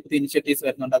പറഞ്ഞ പുതിയ ഇനിഷ്യേറ്റീവ്സ്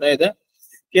വരുന്നുണ്ട്. അതായത്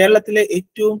കേരളത്തിലെ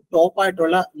ഏറ്റവും ടോപ്പ്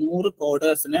ആയിട്ടുള്ള 100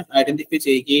 കോഡേഴ്സിനെ ഐഡന്റിഫൈ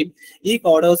ചെയ്യുകയും ഈ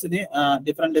കോഡേഴ്സിന്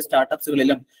ഡിഫറെന്റ്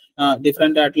സ്റ്റാർട്ടപ്സുകളിലും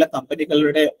ഡിഫറെന്റ് ആയിട്ടുള്ള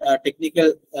കമ്പനികളുടെ ടെക്നിക്കൽ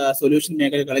സൊല്യൂഷൻ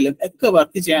മേഖലകളിലും ഒക്കെ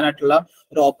വർക്ക് ചെയ്യാനായിട്ടുള്ള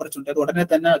ഒരു ഓപ്പർച്യൂണിറ്റി. അത് ഉടനെ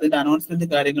തന്നെ അതിന്റെ അനൗൺസ്മെന്റും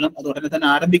കാര്യങ്ങളും അത് ഉടനെ തന്നെ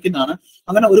ആരംഭിക്കുന്നതാണ്.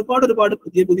 അങ്ങനെ ഒരുപാട്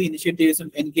പുതിയ ഇനിഷ്യേറ്റീവ്സും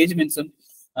എൻഗേജ്മെന്റ്സും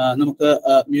നമുക്ക്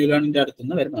MuLearnന്റെ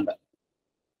അടുത്തുനിന്ന് വരുന്നുണ്ട്.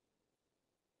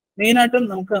 മെയിനായിട്ടും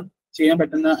നമുക്ക് ചെയ്യാൻ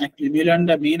പറ്റുന്ന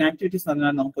MuLearnന്റെ മെയിൻ ആക്ടിവിറ്റീസ് എന്ന്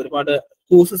പറഞ്ഞാൽ നമുക്ക് ഒരുപാട്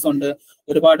കോഴ്സസ് ഉണ്ട്.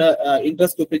 ഒരുപാട്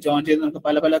ഇൻട്രസ്റ്റ് ഗ്രൂപ്പിൽ ജോയിൻ ചെയ്ത് നമുക്ക്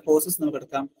പല കോഴ്സസ് നമുക്ക്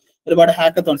എടുക്കാം. ഒരുപാട്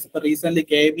ഹാക്കത്തോൺസ്, ഇപ്പൊ റീസെന്റ്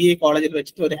KBA കോളേജിൽ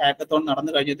വെച്ചിട്ട് ഒരു ഹാക്കത്തോൺ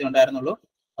നടന്നു കഴിഞ്ഞതേ ഉണ്ടായിരുന്നുള്ളൂ.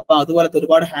 അപ്പൊ അതുപോലത്തെ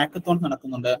ഒരുപാട് ഹാക്കത്തോൺസ്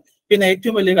നടക്കുന്നുണ്ട്. പിന്നെ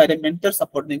ഏറ്റവും വലിയ കാര്യം മെന്റർ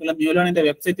സപ്പോർട്ട്. നിങ്ങൾ MuLearnന്റെ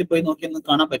വെബ്സൈറ്റിൽ പോയി നോക്കി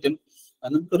കാണാൻ പറ്റും.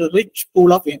 നമുക്കൊരു റിച്ച്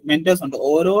പൂൾ ഓഫ് മെന്റേഴ്സ് ഉണ്ട്.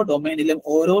 ഓരോ ഡൊമൈനിലും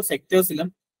ഓരോ സെക്ടേഴ്സിലും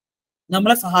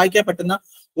നമ്മളെ സഹായിക്കാൻ പറ്റുന്ന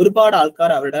ഒരുപാട് ആൾക്കാർ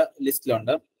അവരുടെ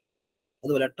ലിസ്റ്റിലുണ്ട്.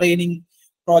 അതുപോലെ training,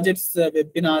 projects,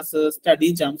 webinars, study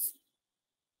jumps,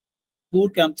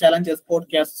 boot camp, challenges,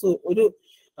 podcast, ഒരു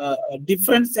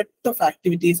ഡിഫറെന്റ് സെറ്റ് ഓഫ്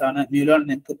ആക്ടിവിറ്റീസ് ആണ് MuLearn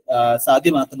നിങ്ങൾക്ക്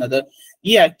സാധ്യമാക്കുന്നത്.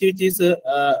 ഈ ആക്ടിവിറ്റീസ്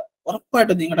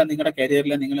ഉറപ്പായിട്ട് നിങ്ങളുടെ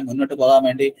കരിയറിൽ നിങ്ങൾ മുന്നോട്ട് പോകാൻ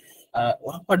വേണ്ടി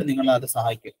ഉറപ്പായിട്ട് നിങ്ങളെ അത്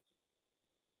സഹായിക്കും.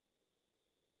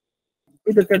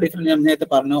 ഇതൊക്കെ ഡിഫറെന്റ്, ഞാൻ നേരത്തെ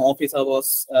പറഞ്ഞു, office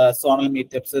hours, zonal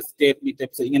meetups, state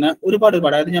meetups, ഇങ്ങനെ ഒരുപാട്.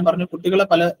 അതായത് ഞാൻ പറഞ്ഞു, കുട്ടികളെ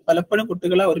പലപ്പോഴും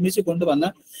കുട്ടികളെ ഒരുമിച്ച് കൊണ്ടുവന്ന്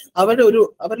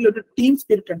അവരിലൊരു ടീം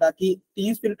സ്പിരിറ്റ് ഉണ്ടാക്കി,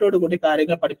 ടീം സ്പിരിറ്റോട് കൂടി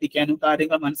കാര്യങ്ങൾ പഠിപ്പിക്കാനും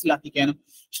കാര്യങ്ങൾ മനസ്സിലാക്കിക്കാനും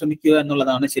ശ്രമിക്കുക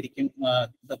എന്നുള്ളതാണ് ശരിക്കും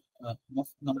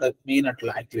നമ്മുടെ മെയിൻ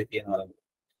ആയിട്ടുള്ള ആക്ടിവിറ്റി എന്ന് പറയുന്നത്.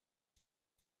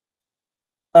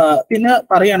 പിന്നെ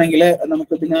പറയുകയാണെങ്കിൽ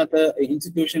നമുക്ക് ഇതിനകത്ത്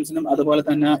ഇൻസ്റ്റിറ്റ്യൂഷൻസിനും അതുപോലെ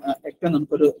തന്നെ ഒക്കെ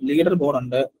നമുക്കൊരു ലീഡർ ബോർഡ്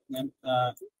ഉണ്ട്. ഞാൻ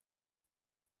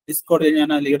ഡിസ്കോഡിൽ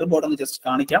ഞാൻ ലീഡർ ബോർഡ് ഒന്ന് ജസ്റ്റ്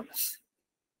കാണിക്കാം.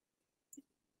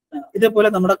 ഇതേപോലെ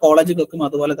നമ്മുടെ കോളേജുകൾക്കും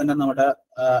അതുപോലെ തന്നെ നമ്മുടെ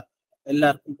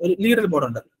എല്ലാവർക്കും ഒരു ലീഡർ ബോർഡ്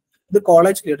ഉണ്ട്. ഇത്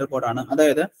കോളേജ് ലീഡർ ബോർഡാണ്.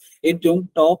 അതായത് ഏറ്റവും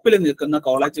ടോപ്പിൽ നിൽക്കുന്ന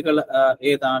കോളേജുകൾ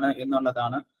ഏതാണ്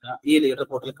എന്നുള്ളതാണ് ഈ ലീഡർ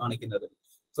ബോർഡിൽ കാണിക്കുന്നത്.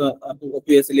 സോ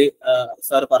ഒബ്വിയസ്ലി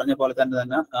സാർ പറഞ്ഞ പോലെ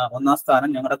തന്നെ 1ാം സ്ഥാനം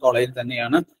ഞങ്ങളുടെ കോളേജിൽ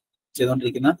തന്നെയാണ്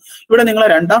ചെയ്തുകൊണ്ടിരിക്കുന്നത്. ഇവിടെ നിങ്ങൾ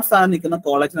 2ാം സ്ഥാനം നിൽക്കുന്ന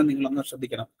കോളേജിനെ നിങ്ങളൊന്ന്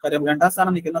ശ്രദ്ധിക്കണം. കാര്യം 2ാം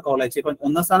സ്ഥാനം നിൽക്കുന്ന കോളേജ്, ഇപ്പം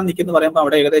 1ാം സ്ഥാനം നിൽക്കുന്ന പറയുമ്പോൾ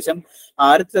അവിടെ ഏകദേശം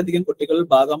 1000-ലധികം കുട്ടികൾ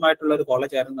ഭാഗമായിട്ടുള്ള ഒരു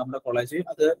കോളേജായിരുന്നു നമ്മുടെ കോളേജ്.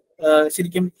 അത്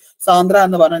ശരിക്കും സാന്ദ്ര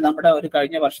എന്ന് പറഞ്ഞാൽ നമ്മുടെ ഒരു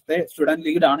കഴിഞ്ഞ വർഷത്തെ സ്റ്റുഡന്റ്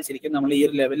ലീഡാണ് ശരിക്കും നമ്മൾ ഈ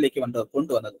ഒരു ലെവലിലേക്ക്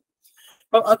കൊണ്ടുവന്നത്.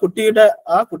 അപ്പം ആ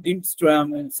കുട്ടിയും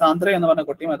സാന്ദ്ര എന്ന് പറഞ്ഞ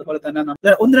കുട്ടിയും അതുപോലെ തന്നെ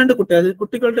 1-2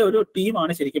 കുട്ടികളുടെ ഒരു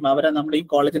ടീമാണ് ശരിക്കും അവരെ നമ്മുടെ ഈ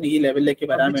കോളേജിന് ഈ ലെവലിലേക്ക്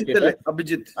വരാൻ വേണ്ടിയിട്ട്.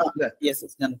 യെസ്,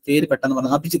 ഞാൻ പേര് പെട്ടെന്ന്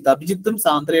പറഞ്ഞു. അഭിജിത്തും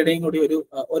സാന്ദ്രയുടെയും കൂടി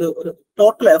ഒരു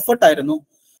ടോട്ടൽ എഫർട്ട് ആയിരുന്നു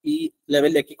ഈ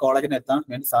ലെവലിലേക്ക് കോളേജിന് എത്താൻ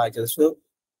വേണ്ടി സഹായിച്ചത്.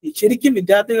 ശരിക്കും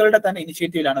വിദ്യാർത്ഥികളുടെ തന്നെ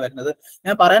ഇനിഷ്യേറ്റീവിലാണ് വരുന്നത്.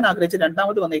 ഞാൻ പറയാൻ ആഗ്രഹിച്ച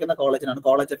 2ാമത് വന്നിരിക്കുന്ന കോളേജിനാണ്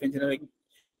college of engineering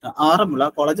Aranmula.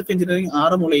 College of engineering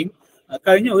ആറന്മുളയും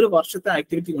കഴിഞ്ഞ ഒരു വർഷത്തെ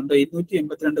ആക്ടിവിറ്റി കൊണ്ട്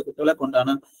 282 കുട്ടികളെ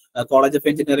കൊണ്ടാണ് കോളേജ് ഓഫ്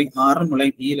എഞ്ചിനീയറിംഗ്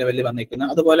ആറന്മുളയും ഈ ലെവലിൽ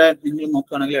വന്നിരിക്കുന്നത്. അതുപോലെ നിങ്ങൾ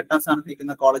നോക്കുകയാണെങ്കിൽ 8ാം സ്ഥാനത്ത്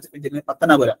നിൽക്കുന്ന കോളേജ് ഓഫ് എഞ്ചിനീയറിംഗ്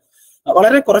പത്തനാപുരം.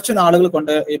 വളരെ കുറച്ച് നാളുകൾ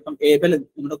കൊണ്ട് ഇപ്പം ഏബൽ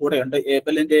നമ്മുടെ കൂടെ ഉണ്ട്.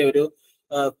 ഏബലിന്റെ ഒരു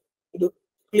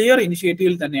ക്ലിയർ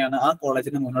ഇനിഷ്യേറ്റീവിൽ തന്നെയാണ് ആ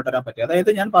കോളേജിന് മുന്നോട്ട് വരാൻ പറ്റിയത്.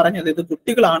 അതായത് ഞാൻ പറഞ്ഞത്, ഇത്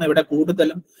കുട്ടികളാണ് ഇവിടെ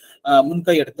കൂടുതലും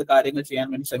മുൻകൈ എടുത്ത് കാര്യങ്ങൾ ചെയ്യാൻ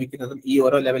വേണ്ടി ശ്രമിക്കുന്നതും ഈ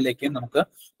ഓരോ ലെവലിലേക്കും നമുക്ക്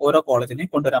ഓരോ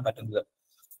കോളേജിനെയും കൊണ്ടുവരാൻ പറ്റുന്നത്.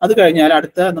 അത് കഴിഞ്ഞാൽ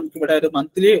അടുത്ത നമുക്ക് ഇവിടെ ഒരു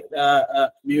monthly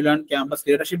MuLearn campus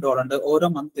leadership board ഉണ്ട്. ഓരോ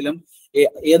മന്തിലും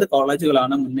ഏത്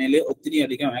കോളേജുകളാണ് മുന്നിൽ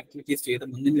ഒത്തിരിയധികം ആക്ടിവിറ്റീസ് ചെയ്ത്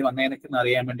മുന്നിൽ വന്നേനെന്ന്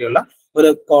അറിയാൻ വേണ്ടിയുള്ള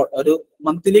ഒരു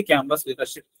മന്ത്ലി ക്യാമ്പസ്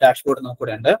ലീഡർഷിപ്പ് ഡാഷ്ബോർഡ്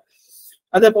നമുക്കിവിടെ ഉണ്ട്.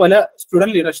 അതേപോലെ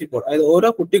സ്റ്റുഡന്റ് ലീഡർഷിപ്പ് ബോർഡ്, അതായത്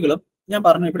ഓരോ കുട്ടികളും, ഞാൻ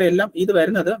പറഞ്ഞു ഇവിടെ എല്ലാം ഇത്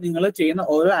വരുന്നത് നിങ്ങൾ ചെയ്യുന്ന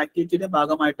ഓരോ ആക്ടിവിറ്റിയുടെ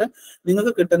ഭാഗമായിട്ട്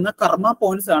നിങ്ങൾക്ക് കിട്ടുന്ന കർമ്മ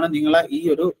പോയിന്റ്സ് ആണ് നിങ്ങളെ ഈ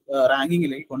ഒരു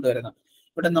റാങ്കിങ്ങിലേക്ക് കൊണ്ടുവരുന്നത്.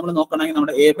 ഇവിടെ നമ്മൾ നോക്കുകയാണെങ്കിൽ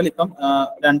നമ്മുടെ ഏബൽ ഇപ്പം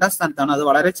 2ാം സ്ഥാനത്താണ്. അത്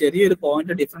വളരെ ചെറിയൊരു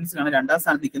പോയിന്റ് ഡിഫറൻസിലാണ് 2ാം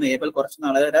സ്ഥാനത്ത് നിൽക്കുന്നത്. ഏബൽ കുറച്ച്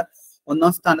നാളെ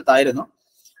 1ാം സ്ഥാനത്തായിരുന്നു.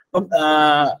 അപ്പം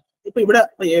ഇപ്പൊ ഇവിടെ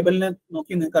ഏബലിനെ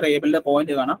നോക്കി നിങ്ങൾക്കറിയാം, ഏബലിന്റെ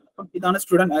പോയിന്റ് കാണാം. അപ്പം ഇതാണ്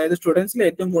സ്റ്റുഡന്റ്, അതായത് സ്റ്റുഡൻസിൽ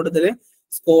ഏറ്റവും കൂടുതൽ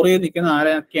സ്കോർ ചെയ്ത് നിൽക്കുന്ന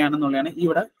ആരൊക്കെയാണെന്നുള്ളതാണ്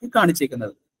ഇവിടെ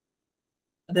കാണിച്ചിരിക്കുന്നത്.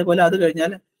 അതേപോലെ അത്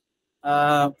കഴിഞ്ഞാൽ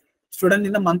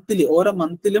സ്റ്റുഡന്റിന്റെ മന്ത്ലി, ഓരോ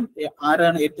മന്തിലും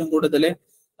ആരാണ് ഏറ്റവും കൂടുതൽ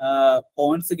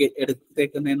പോയിന്റ്സ്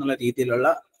എടുത്തേക്കുന്നത് എന്നുള്ള രീതിയിലുള്ള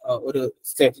ഒരു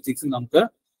സ്റ്റാറ്റിസ്റ്റിക്സ് നമുക്ക്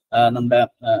നമ്മുടെ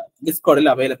ഡിസ്കോഡിൽ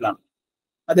അവൈലബിൾ ആണ്.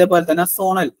 അതേപോലെ തന്നെ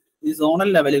ഈ സോണൽ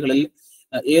ലെവലുകളിൽ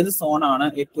ഏത് സോണാണ്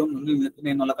ഏറ്റവും മുന്നിൽ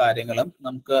നിൽക്കുന്നത് എന്നുള്ള കാര്യങ്ങളും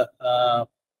നമുക്ക്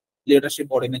ലീഡർഷിപ്പ്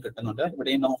ബോർഡിൽ നിന്ന് കിട്ടുന്നുണ്ട്.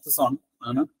 ഇവിടെ നോർത്ത് സോൺ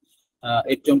ആണ്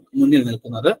ഏറ്റവും മുന്നിൽ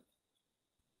നിൽക്കുന്നത്.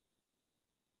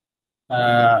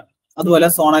 അതുപോലെ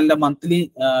സോണലിന്റെ മന്ത്ലി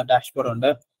ഡാഷ്ബോർഡ് ഉണ്ട്.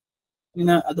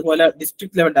 പിന്നെ അതുപോലെ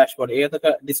ഡിസ്ട്രിക്ട് ലെവൽ ഡാഷ്ബോർഡ്,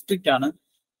 ഏതൊക്കെ ഡിസ്ട്രിക്റ്റ് ആണ്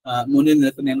മുന്നിൽ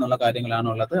നിൽക്കുന്നത് എന്നുള്ള കാര്യങ്ങളാണ്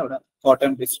ഉള്ളത്. അവിടെ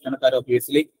കോട്ടയം ഡിസ്ട്രിക്റ്റാണ്. കാര്യം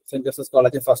obviously saint Joseph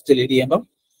college first lead ചെയ്യുമ്പോൾ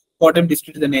കോട്ടയം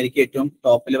ഡിസ്ട്രിക്ട് തന്നെ ആയിരിക്കും ഏറ്റവും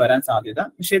ടോപ്പിൽ വരാൻ സാധ്യത.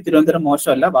 പക്ഷേ തിരുവനന്തപുരം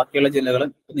മോശമല്ല, ബാക്കിയുള്ള ജില്ലകൾ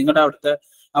നിങ്ങളുടെ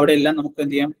അവിടെ എല്ലാം നമുക്ക്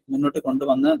എന്ത് ചെയ്യാം, മുന്നോട്ട്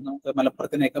കൊണ്ടുവന്ന് നമുക്ക്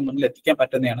മലപ്പുറത്തിനെയൊക്കെ മുന്നിൽ എത്തിക്കാൻ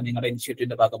പറ്റുന്നതാണ് നിങ്ങളുടെ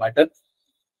ഇനിഷ്യേറ്റീവിന്റെ ഭാഗമായിട്ട്.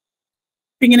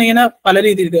 ഇങ്ങനെ പല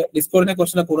രീതിയിൽ ഡിസ്കോഡിനെ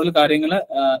കുറിച്ചുള്ള കൂടുതൽ കാര്യങ്ങൾ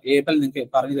ഏബൽ നിങ്ങൾക്ക്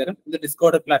പറഞ്ഞു തരും. ഇത്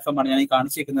ഡിസ്കോഡ് പ്ലാറ്റ്ഫോമാണ് ഞാൻ ഈ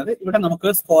കാണിച്ചിരിക്കുന്നത്. ഇവിടെ നമുക്ക്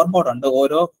സ്കോർ ബോർഡ് ഉണ്ട്,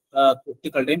 ഓരോ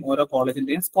കുട്ടികളുടെയും ഓരോ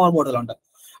കോളേജിന്റെയും സ്കോർ ബോർഡുകളുണ്ട്.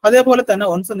 അതേപോലെ തന്നെ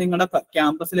ഒൺസ് നിങ്ങളുടെ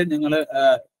ക്യാമ്പസിൽ നിങ്ങൾ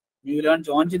MuLearn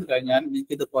ജോയിൻ ചെയ്ത് കഴിഞ്ഞാൽ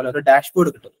നിങ്ങൾക്ക് ഇതുപോലെ ഒരു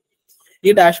ഡാഷ്ബോർഡ് കിട്ടും. ഈ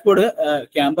ഡാഷ്ബോർഡ്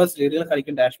ക്യാമ്പസ്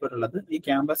ലീഡുകൾക്കായിരിക്കും ഡാഷ്ബോർഡ് ഉള്ളത്. ഈ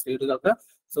ക്യാമ്പസ് ലീഡുകൾക്ക്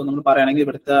നമ്മൾ പറയുകയാണെങ്കിൽ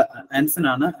ഇവിടുത്തെ ആൻസൺ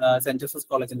ആണ് സെന്റ് ജോസഫ്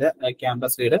കോളേജിന്റെ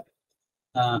ക്യാമ്പസ് ലീഡ്.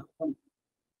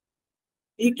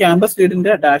 ഈ ക്യാമ്പസ്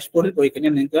ലീഡിന്റെ ഡാഷ്ബോർഡിൽ പോയി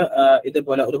കഴിഞ്ഞാൽ നിങ്ങൾക്ക്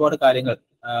ഇതുപോലെ ഒരുപാട് കാര്യങ്ങൾ,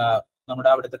 നമ്മുടെ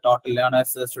അവിടുത്തെ ടോട്ടൽ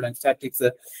ലേണേഴ്സ്, സ്റ്റുഡന്റ് സ്റ്റാറ്റിക്സ്,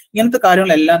 ഇങ്ങനത്തെ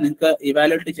കാര്യങ്ങളെല്ലാം നിങ്ങൾക്ക്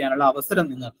ഇവാലുവേറ്റ് ചെയ്യാനുള്ള അവസരം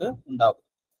നിങ്ങൾക്ക് ഉണ്ടാവും.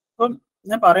 അപ്പം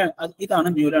ഞാൻ പറയാം, ഇതാണ്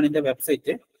MuLearnന്റെ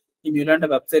വെബ്സൈറ്റ്. ഈ MuLearnന്റെ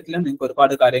വെബ്സൈറ്റിൽ നിങ്ങൾക്ക്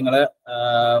ഒരുപാട് കാര്യങ്ങൾ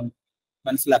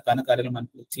മനസ്സിലാക്കാനും കാര്യങ്ങൾ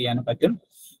ചെയ്യാനും പറ്റും.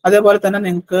 അതേപോലെ തന്നെ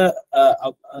നിങ്ങൾക്ക്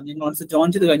നിങ്ങൾ ജോയിൻ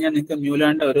ചെയ്ത് കഴിഞ്ഞാൽ നിങ്ങൾക്ക്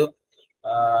MuLearnന്റെ ഒരു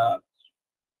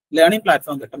ലേണിംഗ്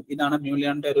പ്ലാറ്റ്ഫോം കിട്ടും. ഇതാണ്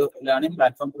MuLearnന്റെ ഒരു ലേണിംഗ്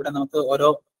പ്ലാറ്റ്ഫോം. ഇവിടെ നമുക്ക് ഓരോ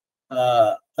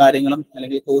കാര്യങ്ങളും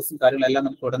അല്ലെങ്കിൽ കോഴ്സും കാര്യങ്ങളെല്ലാം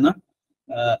നമുക്ക് ഇവിടുന്ന്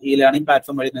ഈ ലേണിംഗ്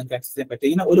പ്ലാറ്റ്ഫോം വഴി നിങ്ങൾക്ക് ആക്സസ് ചെയ്യാൻ പറ്റും.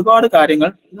 ഇങ്ങനെ ഒരുപാട്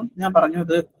കാര്യങ്ങൾ ഞാൻ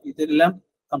പറഞ്ഞത് ഇതെല്ലാം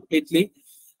കംപ്ലീറ്റ്ലി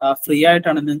ഫ്രീ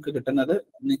ആയിട്ടാണ് നിങ്ങൾക്ക് കിട്ടുന്നത്.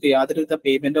 നിങ്ങൾക്ക് യാതൊരുവിധ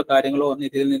പേയ്മെന്റോ കാര്യങ്ങളോ ഒന്നും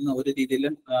ഇതിൽ നിന്ന് ഒരു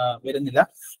രീതിയിലും വരുന്നില്ല.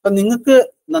 അപ്പൊ നിങ്ങൾക്ക്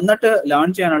നന്നായിട്ട് ലേൺ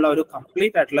ചെയ്യാനുള്ള ഒരു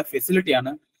കംപ്ലീറ്റ് ആയിട്ടുള്ള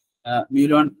ഫെസിലിറ്റിയാണ്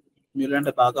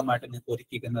MuLearnന്റെ ഭാഗമായിട്ട് നിങ്ങൾക്ക്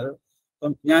ഒരുക്കിയിരിക്കുന്നത്.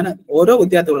 അപ്പം ഞാൻ ഓരോ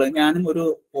വിദ്യാർത്ഥികളും, ഞാനും ഒരു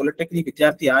പോളിടെക്നിക്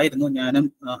വിദ്യാർത്ഥി ആയിരുന്നു. ഞാനും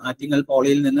ആറ്റിങ്ങൽ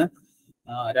പോളിയിൽ നിന്ന്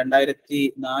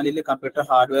 2004 കമ്പ്യൂട്ടർ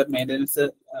ഹാർഡ്വെയർ മെയിൻ്റനൻസ്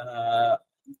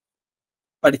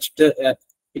പഠിച്ചിട്ട്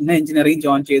പിന്നെ എഞ്ചിനീയറിംഗ്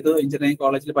ജോയിൻ ചെയ്തു. എഞ്ചിനീയറിംഗ്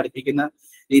കോളേജിൽ പഠിപ്പിക്കുന്ന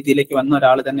രീതിയിലേക്ക് വന്ന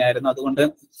ഒരാൾ തന്നെയായിരുന്നു. അതുകൊണ്ട്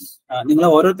നിങ്ങൾ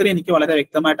ഓരോരുത്തരും എനിക്ക് വളരെ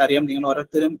വ്യക്തമായിട്ട് അറിയാം. നിങ്ങൾ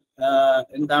ഓരോരുത്തരും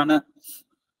എന്താണ്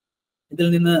ഇതിൽ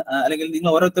നിന്ന്, അല്ലെങ്കിൽ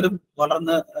നിങ്ങൾ ഓരോരുത്തരും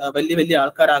വളർന്ന് വലിയ വലിയ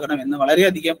ആൾക്കാരാകണം എന്ന്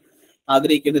വളരെയധികം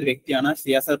ആഗ്രഹിക്കുന്ന ഒരു വ്യക്തിയാണ്.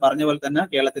 സിയാസർ പറഞ്ഞ പോലെ തന്നെ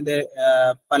കേരളത്തിന്റെ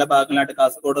പല ഭാഗങ്ങളിലായിട്ട്,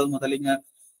 കാസർഗോഡ് മുതൽ ഇങ്ങ്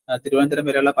തിരുവനന്തപുരം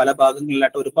വരെയുള്ള പല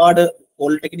ഭാഗങ്ങളിലായിട്ട് ഒരുപാട്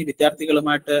പോളിടെക്നിക്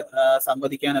വിദ്യാർത്ഥികളുമായിട്ട്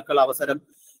സംവദിക്കാനൊക്കെ ഉള്ള അവസരം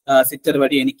സിറ്റർ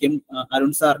വഴി എനിക്കും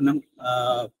അരുൺ സാറിനും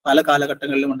പല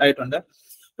കാലഘട്ടങ്ങളിലും ഉണ്ടായിട്ടുണ്ട്.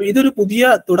 അപ്പൊ ഇതൊരു പുതിയ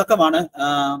തുടക്കമാണ്.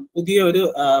 പുതിയ ഒരു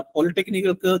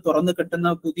പോളിടെക്നിക്കുകൾക്ക് തുറന്നു കിട്ടുന്ന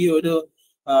പുതിയൊരു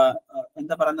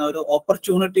എന്താ പറയുന്ന ഒരു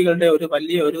ഓപ്പർച്യൂണിറ്റികളുടെ ഒരു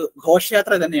വലിയ ഒരു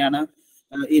ഘോഷയാത്ര തന്നെയാണ്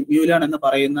ഈ MuLearn എന്ന്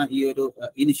പറയുന്ന ഈ ഒരു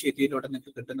ഇനിഷ്യേറ്റീവിലൂടെ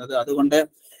നിങ്ങൾക്ക് കിട്ടുന്നത്. അതുകൊണ്ട്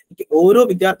ഓരോ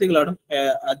വിദ്യാർത്ഥികളോടും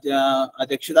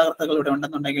രക്ഷിതാകർത്താക്കൾ ഇവിടെ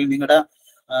ഉണ്ടെന്നുണ്ടെങ്കിൽ നിങ്ങളുടെ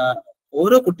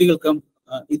ഓരോ കുട്ടികൾക്കും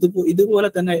ഇതുപോലെ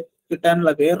തന്നെ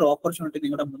കിട്ടാനുള്ള വേറൊരു ഓപ്പർച്യൂണിറ്റി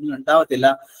നിങ്ങളുടെ മുന്നിൽ ഉണ്ടാവത്തില്ല.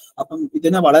 അപ്പം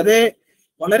ഇതിനെ വളരെ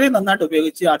വളരെ നന്നായിട്ട്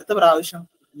ഉപയോഗിച്ച് അടുത്ത പ്രാവശ്യം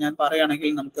ഞാൻ പറയുകയാണെങ്കിൽ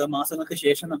നമുക്ക് മാസങ്ങൾക്ക്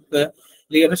ശേഷം നമുക്ക്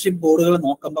ലീഡർഷിപ്പ് ബോർഡുകൾ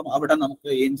നോക്കുമ്പം അവിടെ നമുക്ക്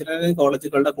എഞ്ചിനീയറിംഗ്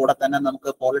കോളേജുകളുടെ കൂടെ തന്നെ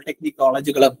നമുക്ക് പോളിടെക്നിക്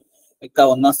കോളേജുകളും ഒക്കെ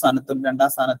 1ാം സ്ഥാനത്തും 2ാം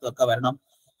സ്ഥാനത്തും ഒക്കെ വരണം.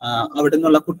 അവിടെ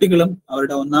നിന്നുള്ള കുട്ടികളും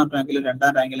അവരുടെ 1ാം റാങ്കിലും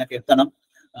 2ാം റാങ്കിലൊക്കെ എത്തണം.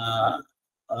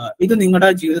 ഇത് നിങ്ങളുടെ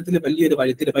ജീവിതത്തിൽ വലിയൊരു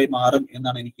വഴിത്തിരിവായി മാറും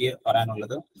എന്നാണ് എനിക്ക്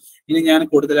പറയാനുള്ളത്. ഇനി ഞാൻ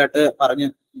കൂടുതലായിട്ട് പറഞ്ഞ്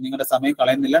നിങ്ങളുടെ സമയം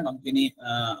കളയുന്നില്ല.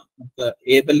 നമുക്ക്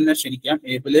ഏബലിനെ ക്ഷണിക്കാം.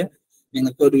 ഏബില്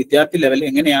നിങ്ങൾക്ക് ഒരു വിദ്യാർത്ഥി ലെവൽ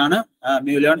എങ്ങനെയാണ്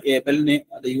MuLearn ഏബലിനെ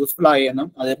അത് യൂസ്ഫുൾ ആയെന്നും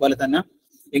അതേപോലെ തന്നെ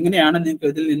എങ്ങനെയാണ്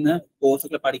നിങ്ങൾക്ക് ഇതിൽ നിന്ന്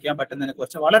കോഴ്സുകൾ പഠിക്കാൻ പറ്റുന്നതിനെ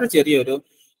കുറിച്ച് വളരെ ചെറിയൊരു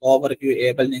ഓവർവ്യൂ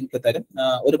ഏബൽ നിങ്ങൾക്ക് തരും.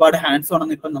 ഒരുപാട് ഹാൻഡ്സ് ഓൺ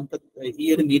ഒന്നും ഇപ്പം നമുക്ക് ഈ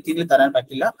ഒരു മീറ്റിംഗിൽ തരാൻ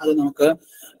പറ്റില്ല. അത് നമുക്ക്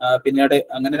പിന്നീട്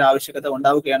അങ്ങനെ ഒരു ആവശ്യകത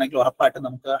ഉണ്ടാവുകയാണെങ്കിൽ ഉറപ്പായിട്ടും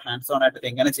നമുക്ക് ഹാൻഡ്സ് ഓൺ ആയിട്ട്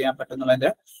എങ്ങനെ ചെയ്യാൻ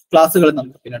പറ്റുന്നതിന്റെ ക്ലാസ്സുകൾ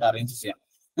നമുക്ക് പിന്നീട് അറേഞ്ച് ചെയ്യാം.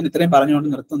 ഞാൻ ഇത്രയും പറഞ്ഞുകൊണ്ട്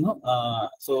നിർത്തുന്നു.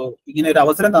 സോ ഇങ്ങനെ ഒരു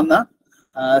അവസരം തന്ന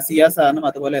സിയാസാറിനും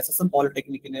അതുപോലെ SSM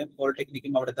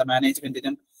പോളിടെക്നിക്കും അവിടുത്തെ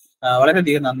മാനേജ്മെന്റിനും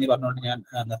വളരെയധികം നന്ദി പറഞ്ഞുകൊണ്ട് ഞാൻ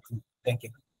നിർത്തുന്നു. Thank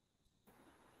you.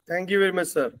 Thank you very much,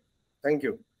 sir. Thank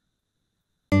you.